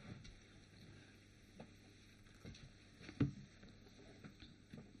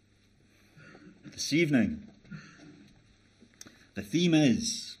this evening. The theme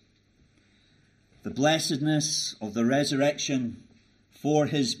is the blessedness of the resurrection for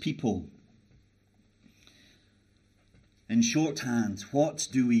his people. In shorthand, what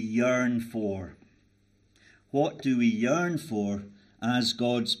do we yearn for? What do we yearn for as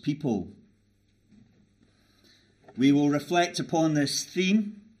God's people? We will reflect upon this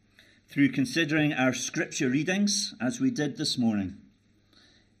theme through considering our scripture readings, as we did this morning.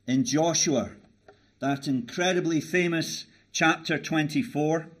 In Joshua, that incredibly famous chapter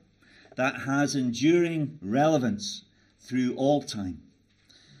 24 that has enduring relevance through all time.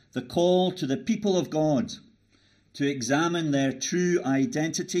 The call to the people of God to examine their true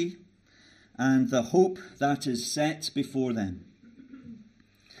identity and the hope that is set before them.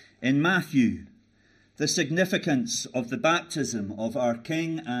 In Matthew, the significance of the baptism of our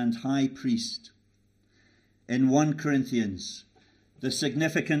King and High Priest. In 1 Corinthians, the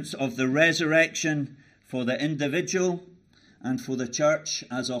significance of the resurrection for the individual and for the church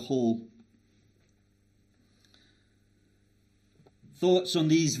as a whole. Thoughts on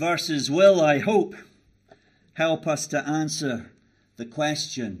these verses will, I hope, help us to answer the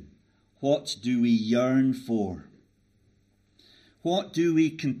question, what do we yearn for? What do we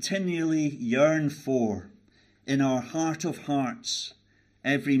continually yearn for in our heart of hearts,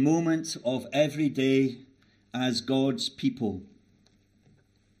 every moment of every day as God's people?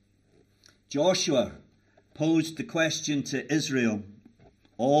 Joshua posed the question to Israel,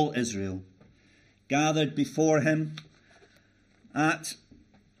 all Israel, gathered before him at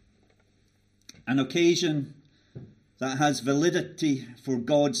an occasion that has validity for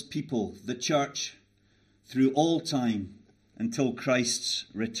God's people, the church, through all time, until Christ's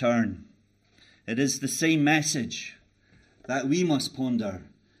return. It is the same message that we must ponder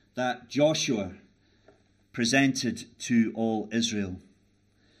that Joshua presented to all Israel.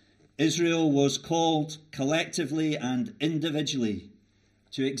 Israel was called collectively and individually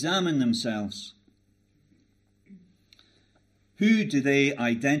to examine themselves. Who do they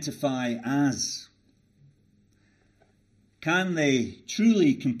identify as? Can they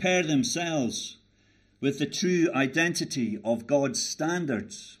truly compare themselves with the true identity of God's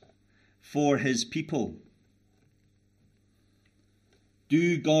standards for his people?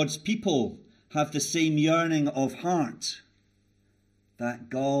 Do God's people have the same yearning of heart that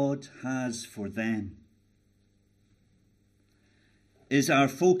God has for them? Is our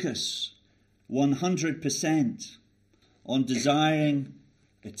focus 100% on desiring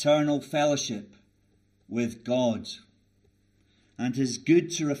eternal fellowship with God? And it is good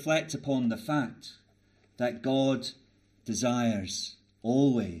to reflect upon the fact that God desires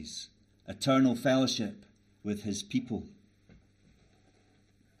always eternal fellowship with his people.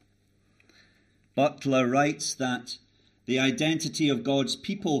 Butler writes that the identity of God's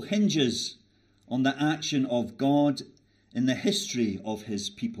people hinges on the action of God in the history of his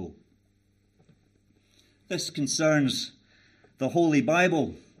people. This concerns the Holy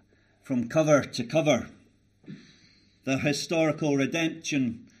Bible from cover to cover. The historical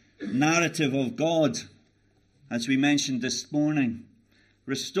redemption narrative of God, as we mentioned this morning,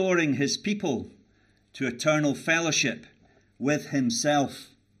 restoring his people to eternal fellowship with himself,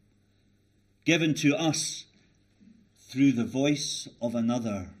 given to us through the voice of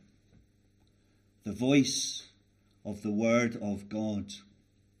another, the voice of the Word of God.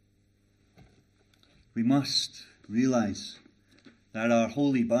 We must realize that our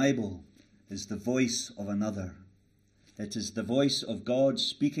Holy Bible is the voice of another. It is the voice of God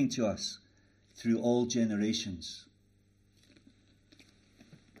speaking to us through all generations.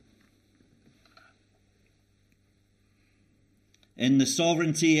 In the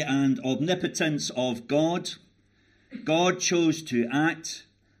sovereignty and omnipotence of God, God chose to act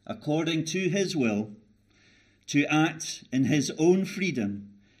according to his will, to act in his own freedom,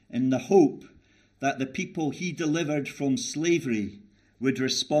 in the hope that the people he delivered from slavery would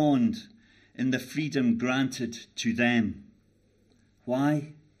respond in the freedom granted to them.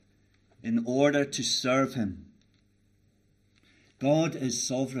 Why? In order to serve him. God is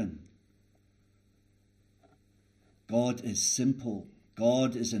sovereign. God is simple.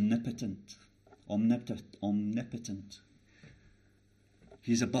 God is omnipotent.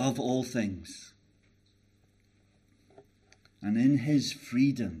 He's above all things. And in his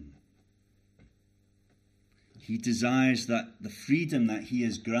freedom, he desires that the freedom that he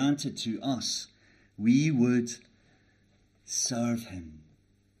has granted to us, we would serve him.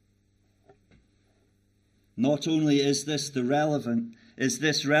 Not only is this relevant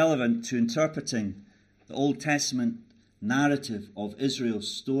to interpreting the Old Testament narrative of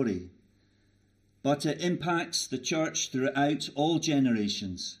Israel's story, but it impacts the church throughout all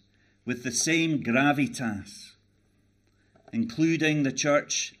generations with the same gravitas, including the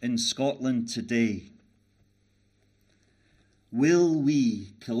church in Scotland today? Will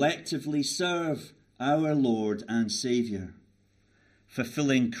we collectively serve our Lord and Saviour,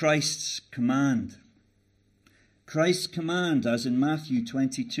 fulfilling Christ's command? Christ's command, as in Matthew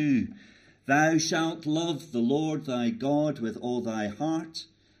 22, "Thou shalt love the Lord thy God with all thy heart,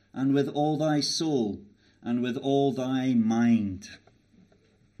 and with all thy soul, and with all thy mind."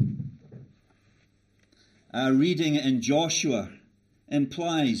 Our reading in Joshua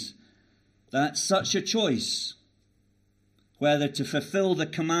implies that such a choice, whether to fulfill the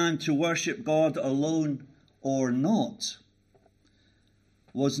command to worship God alone or not,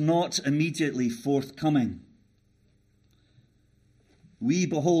 was not immediately forthcoming. We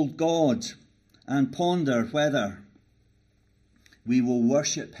behold God and ponder whether we will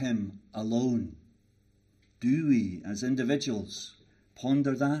worship him alone. Do we, as individuals,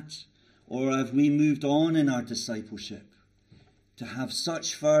 ponder that? Or have we moved on in our discipleship to have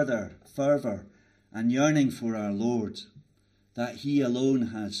such further fervour and yearning for our Lord that he alone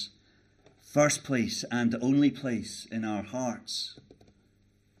has first place and only place in our hearts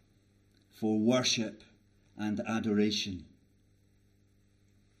for worship and adoration?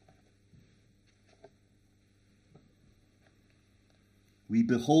 We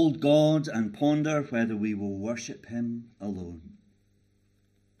behold God and ponder whether we will worship him alone.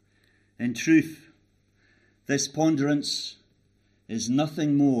 In truth, this ponderance is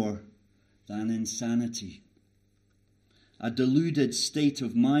nothing more than insanity, a deluded state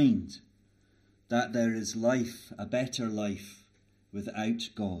of mind that there is life, a better life, without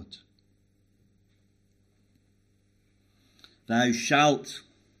God. Thou shalt,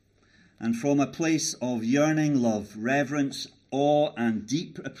 and from a place of yearning love, reverence, awe, and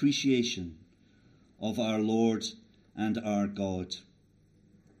deep appreciation of our Lord and our God.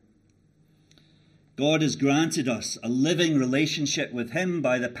 God has granted us a living relationship with him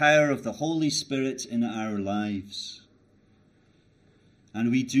by the power of the Holy Spirit in our lives. And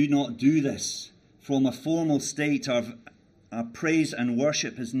we do not do this from a formal state of our praise and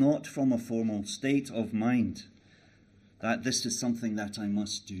worship is not from a formal state of mind, that this is something that I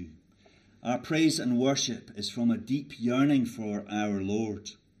must do. Our praise and worship is from a deep yearning for our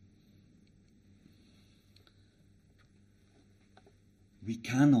Lord. We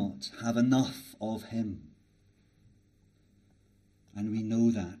cannot have enough of him. And we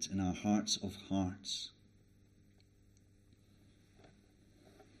know that in our hearts of hearts.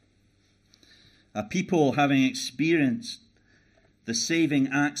 A people having experienced the saving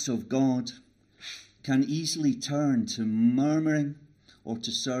acts of God can easily turn to murmuring or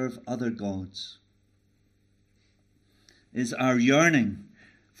to serve other gods. Is our yearning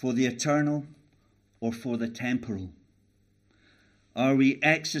for the eternal or for the temporal? Are we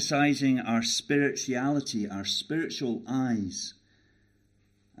exercising our spirituality, our spiritual eyes,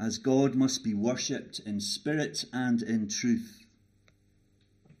 as God must be worshipped in spirit and in truth?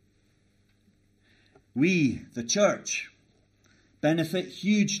 We, the church, benefit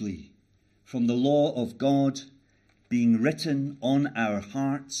hugely from the law of God being written on our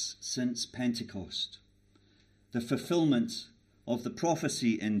hearts since Pentecost, the fulfillment of the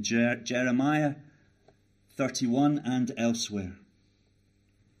prophecy in Jeremiah 31 and elsewhere.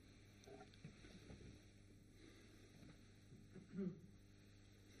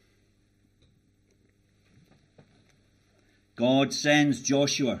 God sends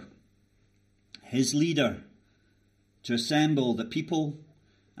Joshua, his leader, to assemble the people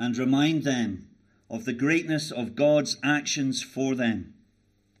and remind them of the greatness of God's actions for them.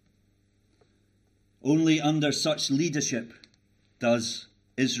 Only under such leadership does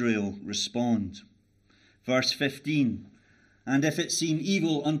Israel respond. Verse 15, "And if it seem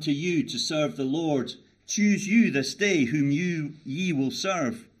evil unto you to serve the Lord, choose you this day whom ye will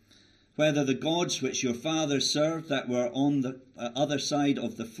serve, whether the gods which your fathers served that were on the other side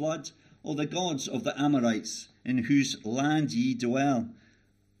of the flood, or the gods of the Amorites in whose land ye dwell."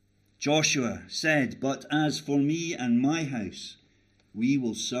 Joshua said, "But as for me and my house, we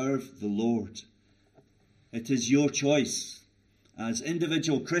will serve the Lord." It is your choice as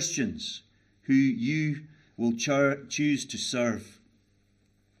individual Christians who you will choose to serve.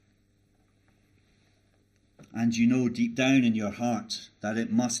 And you know deep down in your heart that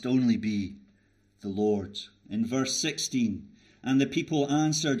it must only be the Lord. In verse 16, "And the people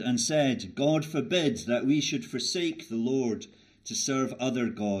answered and said, God forbid that we should forsake the Lord to serve other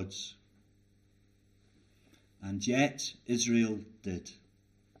gods." And yet Israel did.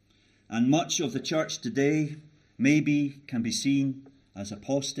 And much of the church today can be seen as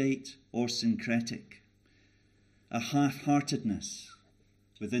apostate or syncretic, a half-heartedness,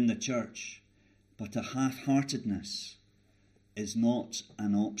 within the church, but a half-heartedness is not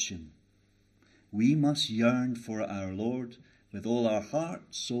an option. We must yearn for our Lord with all our heart,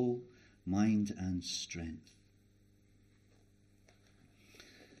 soul, mind, and strength.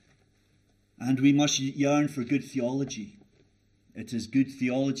 And we must yearn for good theology. It is good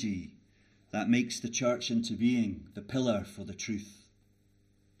theology that makes the church into being the pillar for the truth.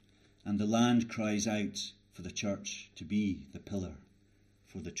 And the land cries out for the church to be the pillar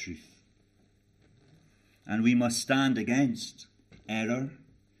for the truth. And we must stand against error,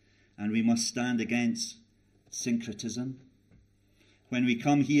 and we must stand against syncretism. When we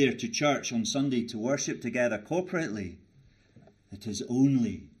come here to church on Sunday to worship together corporately, it is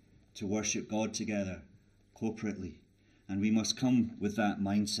only to worship God together corporately. And we must come with that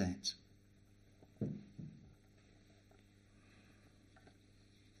mindset.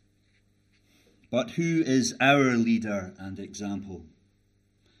 But who is our leader and example?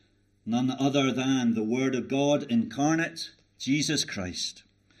 None other than the Word of God incarnate, Jesus Christ,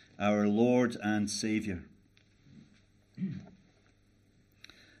 our Lord and Saviour.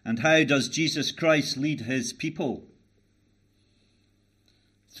 And how does Jesus Christ lead his people?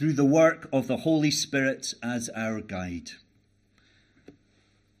 Through the work of the Holy Spirit as our guide.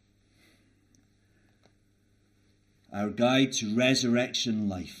 Our guide to resurrection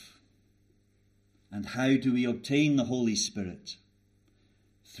life. And how do we obtain the Holy Spirit?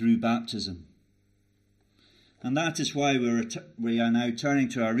 Through baptism. And that is why we are now turning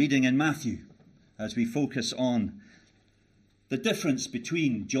to our reading in Matthew as we focus on the difference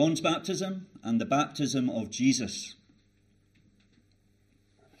between John's baptism and the baptism of Jesus.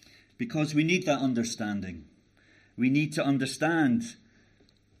 Because we need that understanding. We need to understand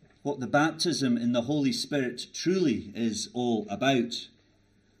what the baptism in the Holy Spirit truly is all about.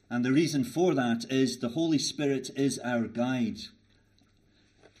 And the reason for that is the Holy Spirit is our guide,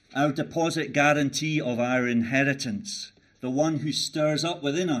 our deposit guarantee of our inheritance, the one who stirs up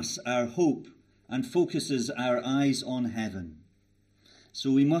within us our hope and focuses our eyes on heaven.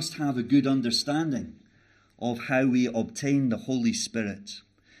 So we must have a good understanding of how we obtain the Holy Spirit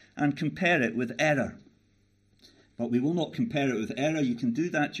and compare it with error. But we will not compare it with error. You can do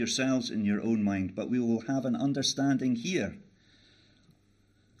that yourselves in your own mind. But we will have an understanding here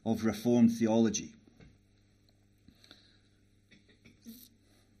of Reformed theology.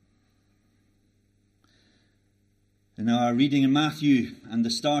 In our reading in Matthew and the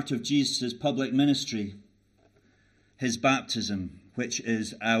start of Jesus' public ministry, his baptism, which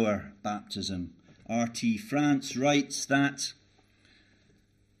is our baptism, R.T. France writes that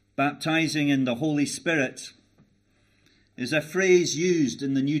baptizing in the Holy Spirit is a phrase used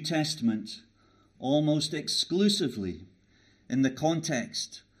in the New Testament almost exclusively in the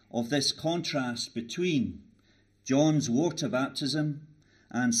context of this contrast between John's water baptism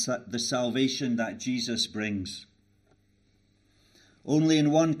and the salvation that Jesus brings. Only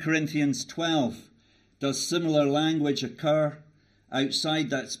in 1 Corinthians 12 does similar language occur outside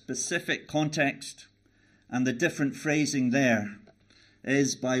that specific context, and the different phrasing there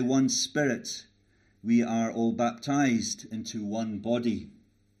is by one Spirit we are all baptized into one body.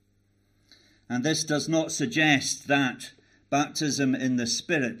 And this does not suggest that baptism in the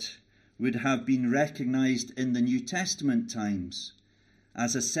Spirit would have been recognized in the New Testament times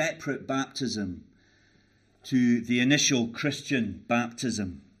as a separate baptism to the initial Christian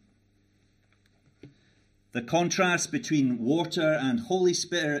baptism. The contrast between water and Holy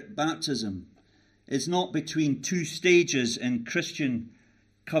Spirit baptism is not between two stages in Christian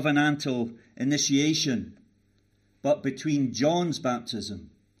covenantal initiation, but between John's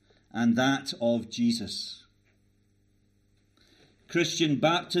baptism and that of Jesus. Christian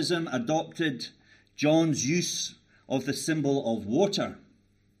baptism adopted John's use of the symbol of water,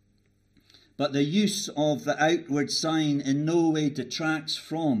 but the use of the outward sign in no way detracts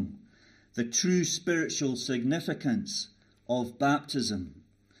from the true spiritual significance of baptism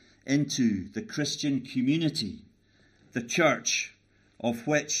into the Christian community, the church of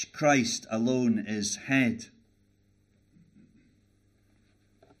which Christ alone is head.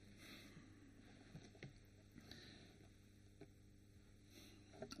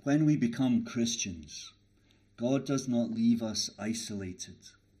 When we become Christians, God does not leave us isolated.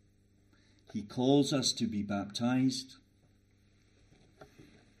 He calls us to be baptized.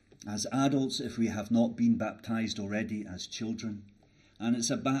 As adults, if we have not been baptized already as children, and it's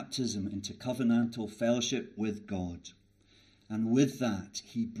a baptism into covenantal fellowship with God. And with that,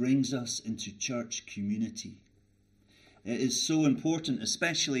 he brings us into church community. It is so important,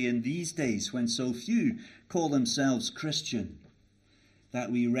 especially in these days when so few call themselves Christian,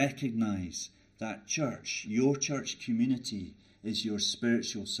 that we recognize that church, your church community, is your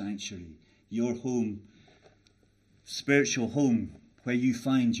spiritual sanctuary, your home, spiritual home, where you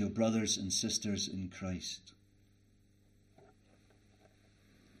find your brothers and sisters in Christ.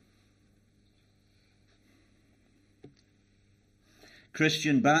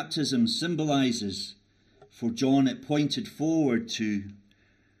 Christian baptism symbolizes, for John it pointed forward to,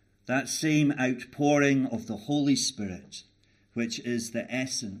 that same outpouring of the Holy Spirit, which is the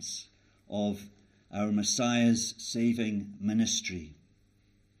essence of our Messiah's saving ministry.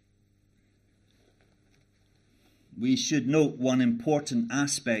 We should note one important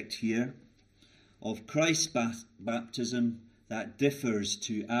aspect here of Christ's baptism that differs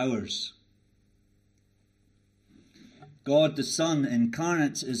to ours. God the Son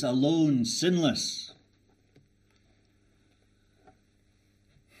incarnate is alone sinless.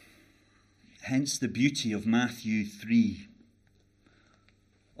 Hence the beauty of Matthew 3,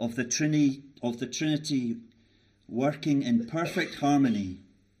 of the Trinity working in perfect harmony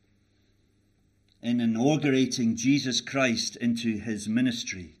in inaugurating Jesus Christ into his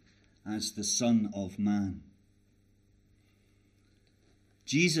ministry as the Son of Man.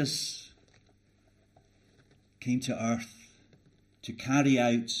 Jesus came to earth to carry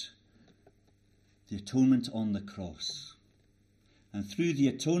out the atonement on the cross. And through the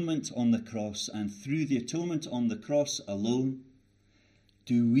atonement on the cross, and through the atonement on the cross alone,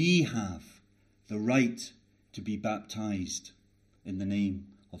 do we have the right to be baptized in the name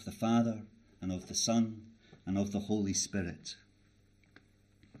of the Father, and of the Son, and of the Holy Spirit.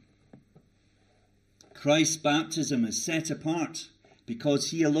 Christ's baptism is set apart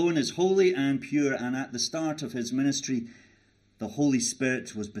because he alone is holy and pure, and at the start of his ministry, the Holy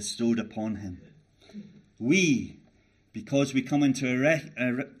Spirit was bestowed upon him. We, because we come into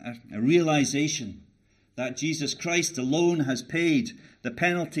a realization that Jesus Christ alone has paid the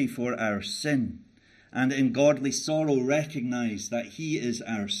penalty for our sin, and in godly sorrow recognize that he is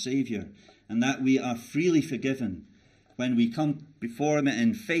our Saviour, and that we are freely forgiven when we come before him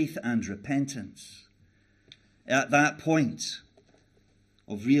in faith and repentance. At that point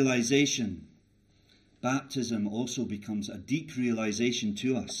of realization, baptism also becomes a deep realization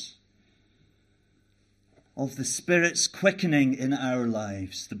to us of the Spirit's quickening in our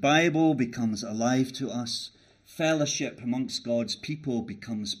lives. The Bible becomes alive to us. Fellowship amongst God's people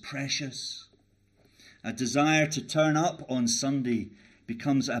becomes precious. A desire to turn up on Sunday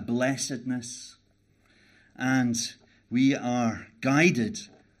becomes a blessedness. And we are guided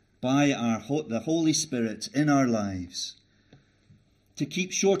by the Holy Spirit in our lives to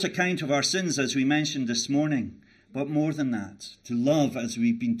keep short account of our sins, as we mentioned this morning, but more than that, to love, as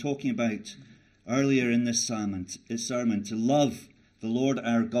we've been talking about earlier in this sermon, to love the Lord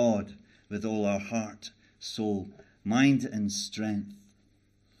our God with all our heart, soul, mind and strength.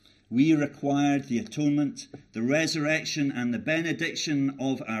 We required the atonement, the resurrection and the benediction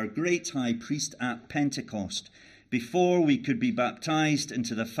of our great high priest at Pentecost before we could be baptized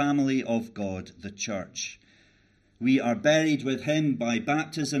into the family of God, the church. We are buried with him by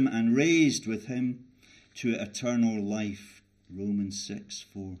baptism and raised with him to eternal life. Romans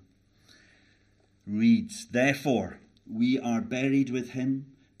 6:4 reads, "Therefore we are buried with him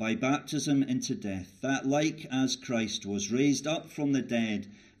by baptism into death, that like as Christ was raised up from the dead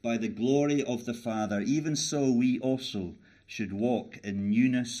by the glory of the Father, even so we also should walk in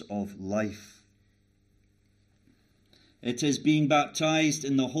newness of life." It is being baptized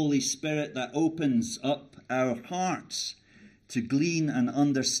in the Holy Spirit that opens up our hearts to glean an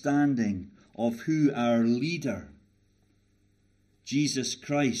understanding of who our leader, Jesus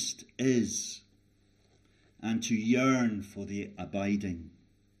Christ, is, and to yearn for the abiding.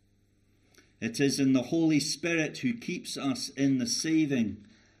 It is in the Holy Spirit who keeps us in the saving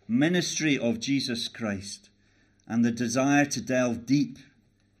ministry of Jesus Christ, and the desire to delve deep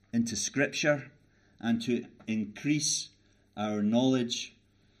into Scripture and to increase our knowledge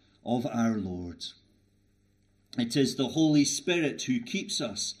of our Lord. It is the Holy Spirit who keeps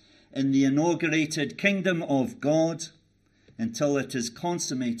us in the inaugurated kingdom of God until it is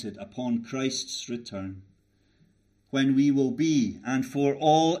consummated upon Christ's return, when we will be, and for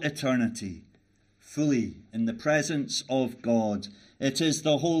all eternity, fully in the presence of God. It is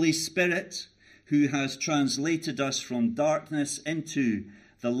the Holy Spirit who has translated us from darkness into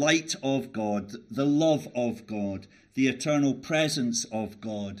the light of God, the love of God, the eternal presence of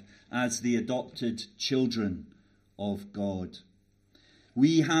God as the adopted children of God.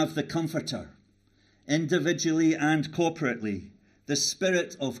 We have the Comforter, individually and corporately, the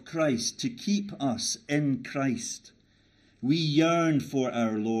Spirit of Christ to keep us in Christ. We yearn for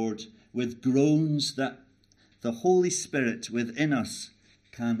our Lord with groans that the Holy Spirit within us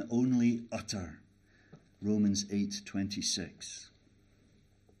can only utter. Romans 8:26.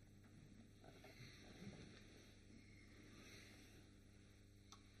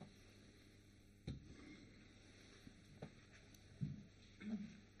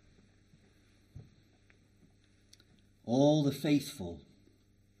 All the faithful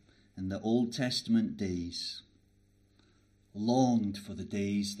in the Old Testament days longed for the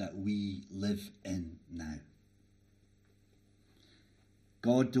days that we live in now.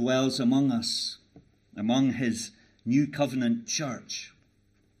 God dwells among us, among his new covenant church,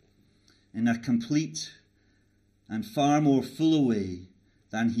 in a complete and far more full way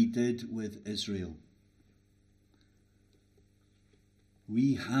than he did with Israel.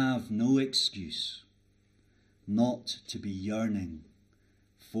 We have no excuse not to be yearning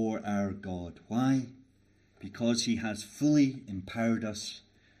for our God. Why? Because he has fully empowered us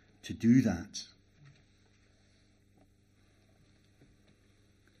to do that.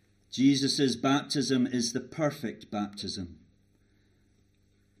 Jesus' baptism is the perfect baptism,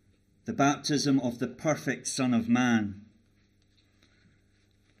 the baptism of the perfect Son of Man.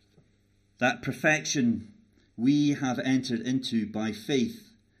 That perfection we have entered into by faith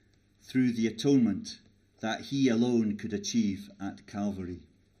through the atonement that he alone could achieve at Calvary.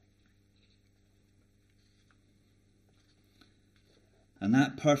 And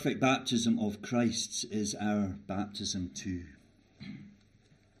that perfect baptism of Christ's is our baptism too.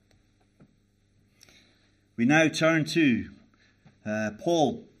 We now turn to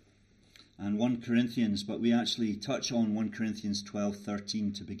Paul and 1 Corinthians, but we actually touch on 1 Corinthians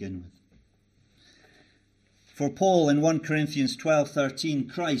 12:13 to begin with. For Paul in 1 Corinthians 12:13,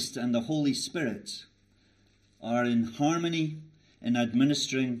 Christ and the Holy Spirit are in harmony in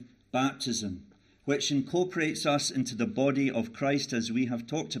administering baptism, which incorporates us into the body of Christ as we have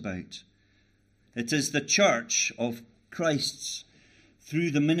talked about. It is the church of Christ's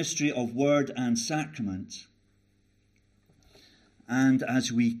through the ministry of word and sacrament. And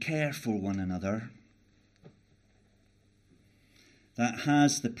as we care for one another, that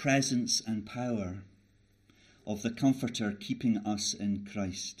has the presence and power of the Comforter keeping us in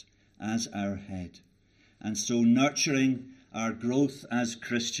Christ as our head, and so nurturing our growth as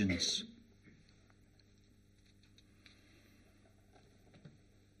Christians.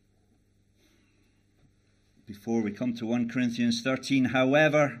 Before we come to 1 Corinthians 15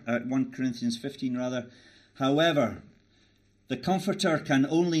 rather, however, the Comforter can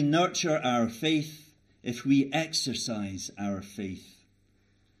only nurture our faith if we exercise our faith,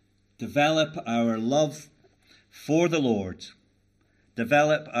 develop our love for the Lord,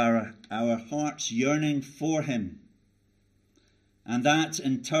 develop our heart's yearning for him. And that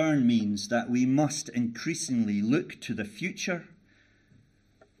in turn means that we must increasingly look to the future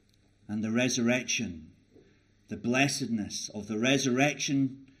and the resurrection, the blessedness of the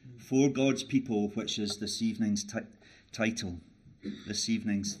resurrection for God's people, which is this evening's title, this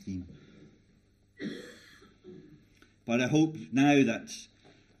evening's theme. But I hope now that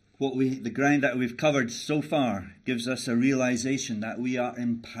the ground that we've covered so far gives us a realization that we are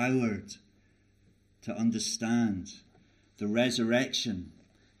empowered to understand the resurrection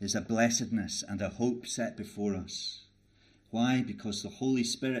is a blessedness and a hope set before us. Why? Because the Holy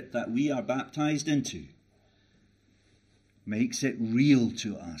Spirit that we are baptized into makes it real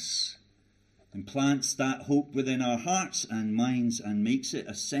to us, implants that hope within our hearts and minds, and makes it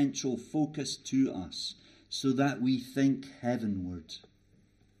a central focus to us so that we think heavenward.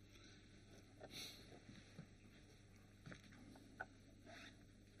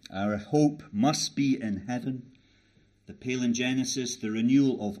 Our hope must be in heaven, the palingenesis, the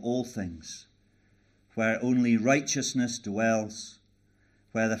renewal of all things, where only righteousness dwells,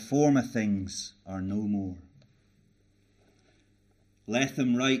 where the former things are no more.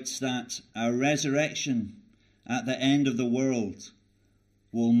 Letham writes that our resurrection at the end of the world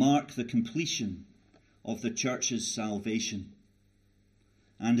will mark the completion of the church's salvation,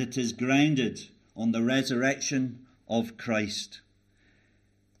 and it is grounded on the resurrection of Christ.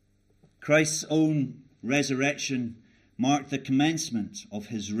 Christ's own resurrection marked the commencement of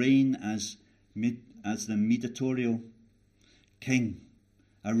his reign as the mediatorial king,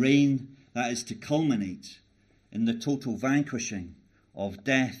 a reign that is to culminate in the total vanquishing of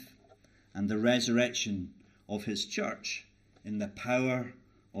death and the resurrection of his church in the power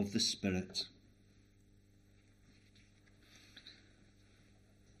of the Spirit.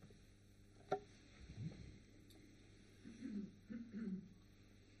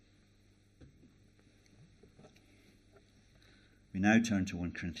 We now turn to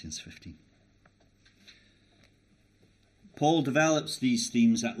 1 Corinthians 15. Paul develops these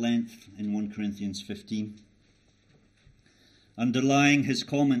themes at length in 1 Corinthians 15. Underlying his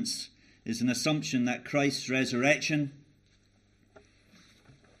comments is an assumption that Christ's resurrection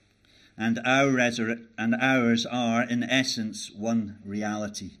and ours are, in essence, one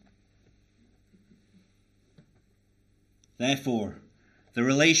reality. Therefore, the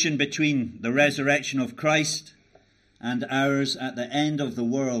relation between the resurrection of Christ and ours at the end of the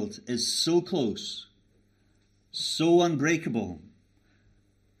world is so close, so unbreakable,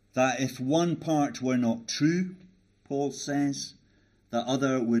 that if one part were not true, Paul says, the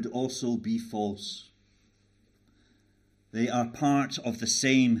other would also be false. They are part of the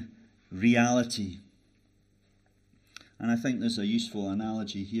same reality. And I think there's a useful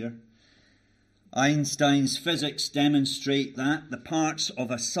analogy here. Einstein's physics demonstrate that the parts of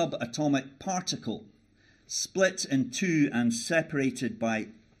a subatomic particle, split in two and separated by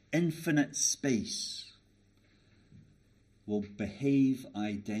infinite space, will behave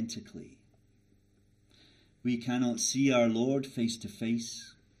identically. We cannot see our Lord face to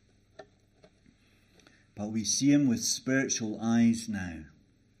face, but we see him with spiritual eyes now.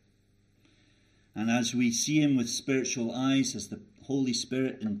 And as we see him with spiritual eyes, as the Holy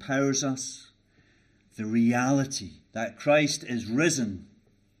Spirit empowers us, the reality that Christ is risen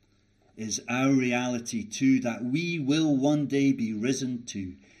is our reality too, that we will one day be risen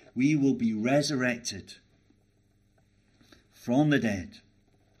too. We will be resurrected from the dead.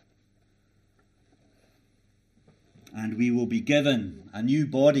 And we will be given a new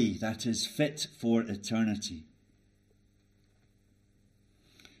body that is fit for eternity.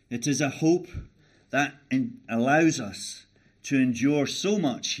 It is a hope that allows us to endure so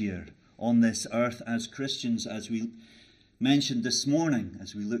much here on this earth as Christians, as we mentioned this morning,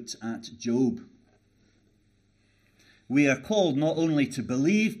 as we looked at Job. We are called not only to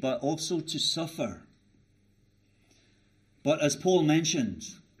believe, but also to suffer. But as Paul mentioned,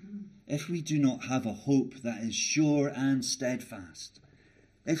 if we do not have a hope that is sure and steadfast,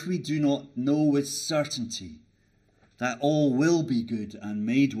 if we do not know with certainty that all will be good and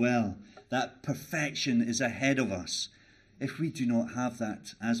made well, that perfection is ahead of us, if we do not have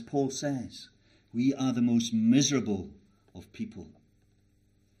that, as Paul says, we are the most miserable of people.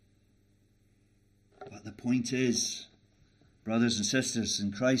 But the point is, brothers and sisters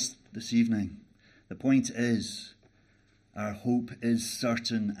in Christ this evening, the point is, our hope is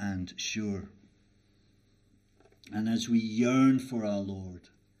certain and sure. And as we yearn for our Lord,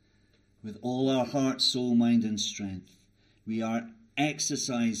 with all our heart, soul, mind and strength, we are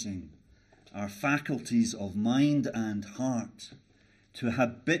exercising our faculties of mind and heart to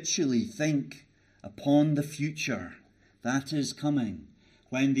habitually think upon the future that is coming,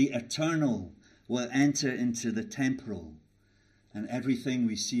 when the eternal will enter into the temporal, and everything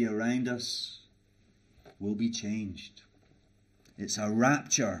we see around us will be changed. It's a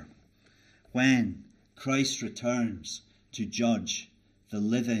rapture when Christ returns to judge the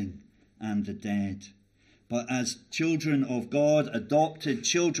living and the dead. But as children of God, adopted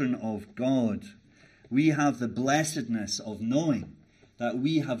children of God, we have the blessedness of knowing that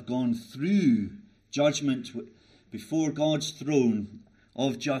we have gone through judgment before God's throne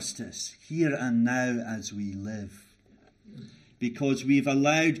of justice, here and now as we live. Because we've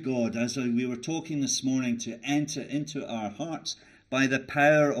allowed God, as we were talking this morning, to enter into our hearts by the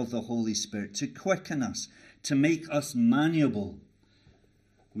power of the Holy Spirit, to quicken us, to make us malleable.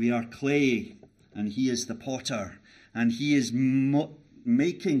 We are clay, and he is the potter, and he is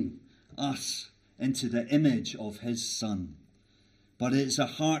making us into the image of his Son. But it's a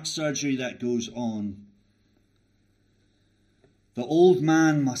heart surgery that goes on. The old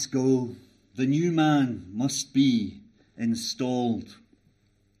man must go, the new man must be installed,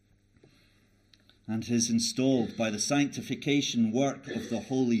 and is installed by the sanctification work of the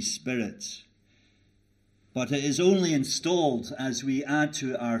Holy Spirit. But it is only installed as we add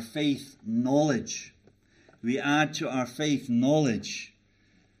to our faith knowledge. We add to our faith knowledge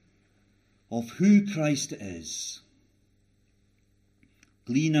of who Christ is.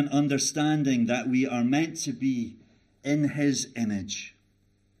 Glean an understanding that we are meant to be in his image.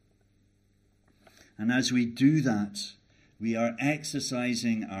 And as we do that, we are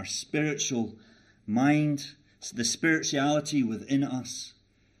exercising our spiritual mind, the spirituality within us.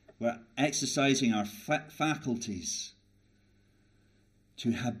 We're exercising our faculties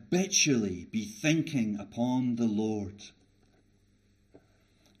to habitually be thinking upon the Lord.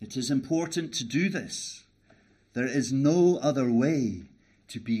 It is important to do this. There is no other way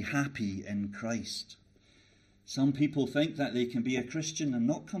to be happy in Christ. Some people think that they can be a Christian and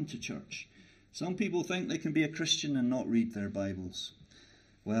not come to church. Some people think they can be a Christian and not read their Bibles.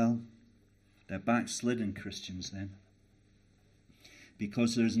 Well, they're backslidden Christians then.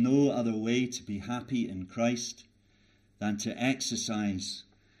 Because there's no other way to be happy in Christ than to exercise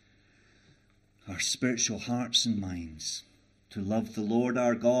our spiritual hearts and minds to love the Lord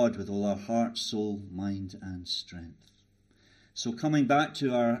our God with all our heart, soul, mind and strength. So coming back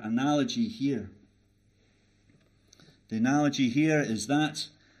to our analogy here, the analogy here is that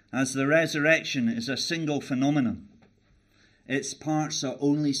as the resurrection is a single phenomenon, its parts are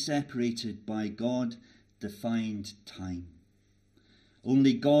only separated by God-defined time.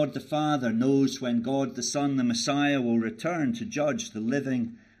 Only God the Father knows when God the Son, the Messiah, will return to judge the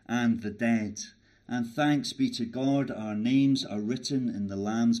living and the dead. And thanks be to God, our names are written in the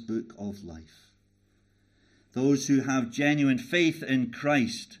Lamb's book of life. Those who have genuine faith in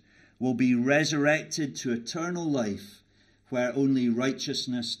Christ will be resurrected to eternal life where only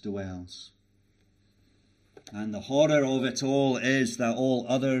righteousness dwells. And the horror of it all is that all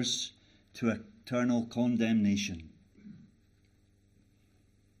others to eternal condemnation.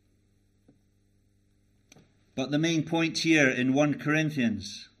 But the main point here in 1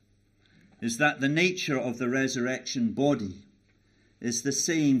 Corinthians is that the nature of the resurrection body is the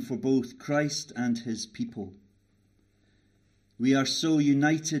same for both Christ and his people. We are so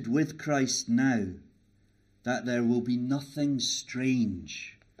united with Christ now that there will be nothing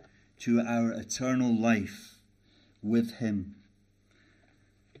strange to our eternal life with him.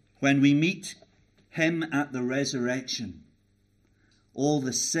 When we meet him at the resurrection, all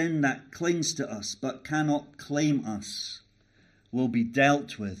the sin that clings to us but cannot claim us will be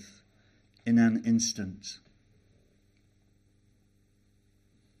dealt with in an instant.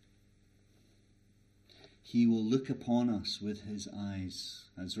 He will look upon us with his eyes,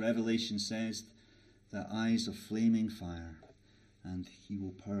 as Revelation says, the eyes of flaming fire, and he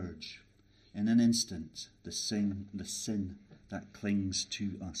will purge in an instant the sin that clings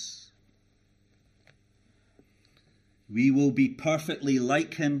to us. We will be perfectly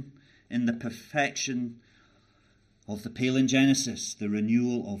like him in the perfection of the palingenesis, the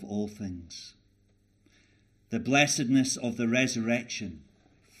renewal of all things, the blessedness of the resurrection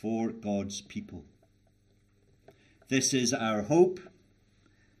for God's people. This is our hope.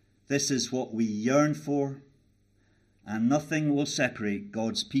 This is what we yearn for, and nothing will separate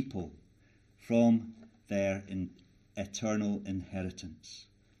God's people from their eternal inheritance.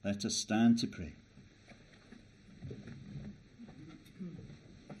 Let us stand to pray.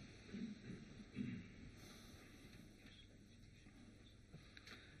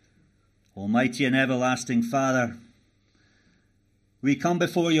 Almighty and everlasting Father, we come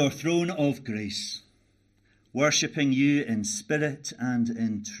before your throne of grace, worshipping you in spirit and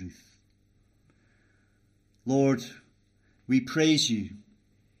in truth. Lord, we praise you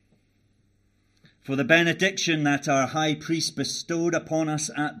for the benediction that our high priest bestowed upon us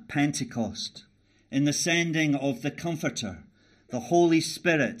at Pentecost in the sending of the Comforter, the Holy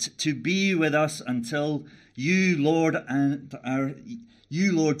Spirit, to be with us until you, Lord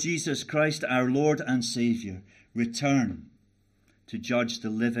Jesus Christ, our Lord and Saviour, return to judge the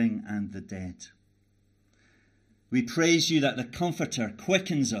living and the dead. We praise you that the Comforter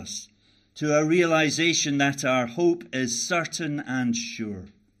quickens us to a realization that our hope is certain and sure.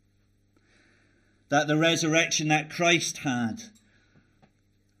 That the resurrection that Christ had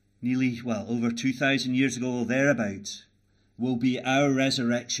over 2,000 years ago or thereabouts will be our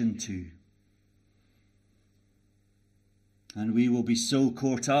resurrection too. And we will be so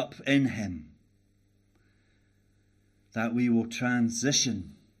caught up in him that we will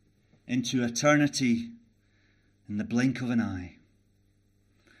transition into eternity in the blink of an eye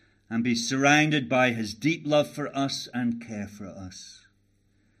and be surrounded by his deep love for us and care for us.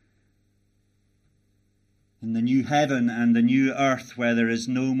 In the new heaven and the new earth, where there is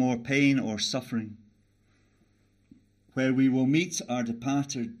no more pain or suffering, where we will meet our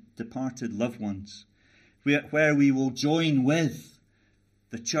departed loved ones, where we will join with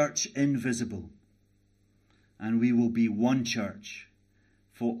the church invisible, and we will be one church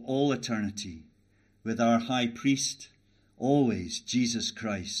for all eternity, with our high priest, always Jesus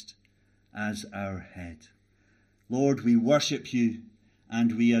Christ, as our head. Lord, we worship you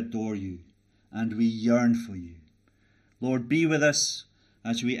and we adore you and we yearn for you. Lord, be with us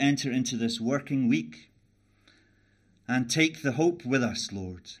as we enter into this working week, and take the hope with us,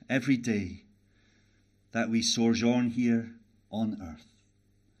 Lord, every day that we sojourn here on earth.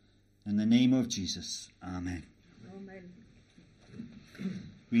 In the name of Jesus, amen. Amen.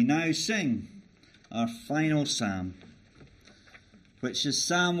 We now sing our final psalm, which is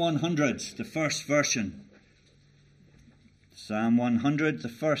Psalm 100, the first version. Psalm 100, the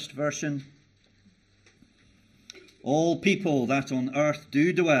first version. All people that on earth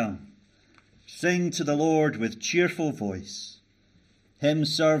do dwell, sing to the Lord with cheerful voice. Him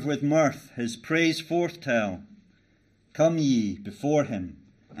serve with mirth, his praise forth tell. Come ye before him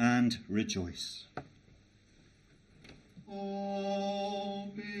and rejoice. All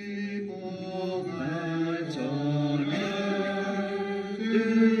people that on earth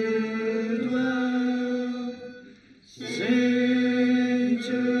do dwell, sing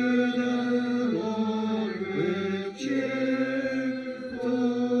to the Lord with cheerful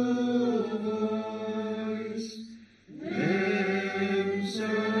voice. Him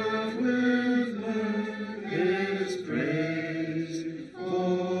serve with mirth, His praise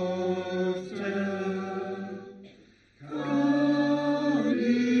forth tell. Come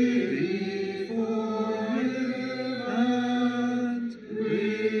ye before Him and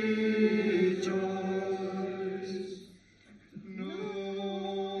rejoice.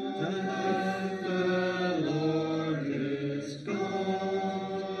 Know that the Lord is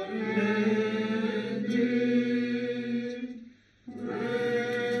God indeed.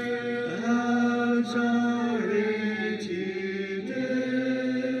 Clouds are repeated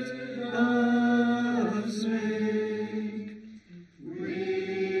us make.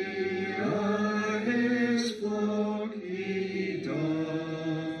 We are His flock, He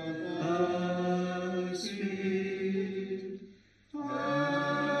doth us feed.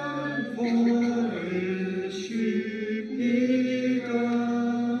 And for His sheep He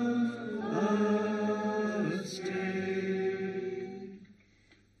doth us take.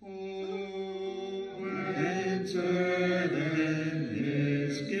 Oh, enter then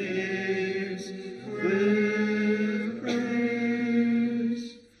His gates with praise.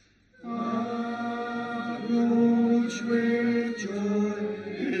 Approach with joy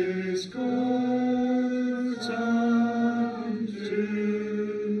His courts unto.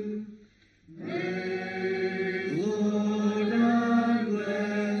 Praise Lord and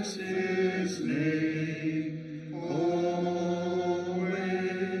bless His name always.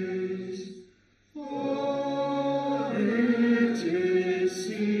 For it is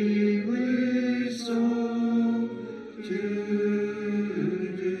seemly so to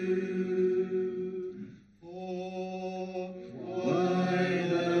do. Oh, why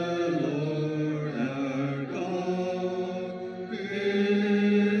the Lord our God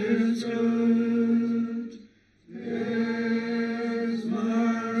is good. His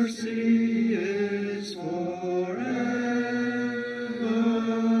mercy is forever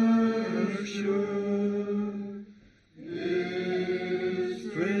sure. His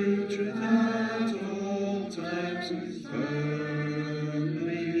great truth at all times firmly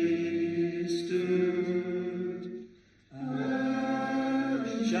stood, and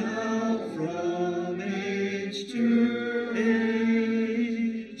shall from age to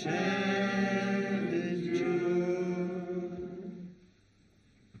age endure.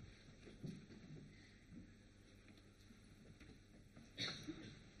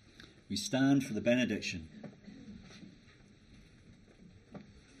 We stand for the benediction.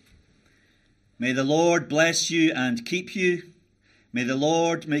 May the Lord bless you and keep you. May the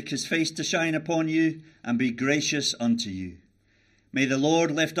Lord make His face to shine upon you and be gracious unto you. May the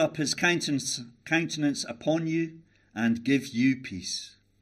Lord lift up His countenance upon you and give you peace.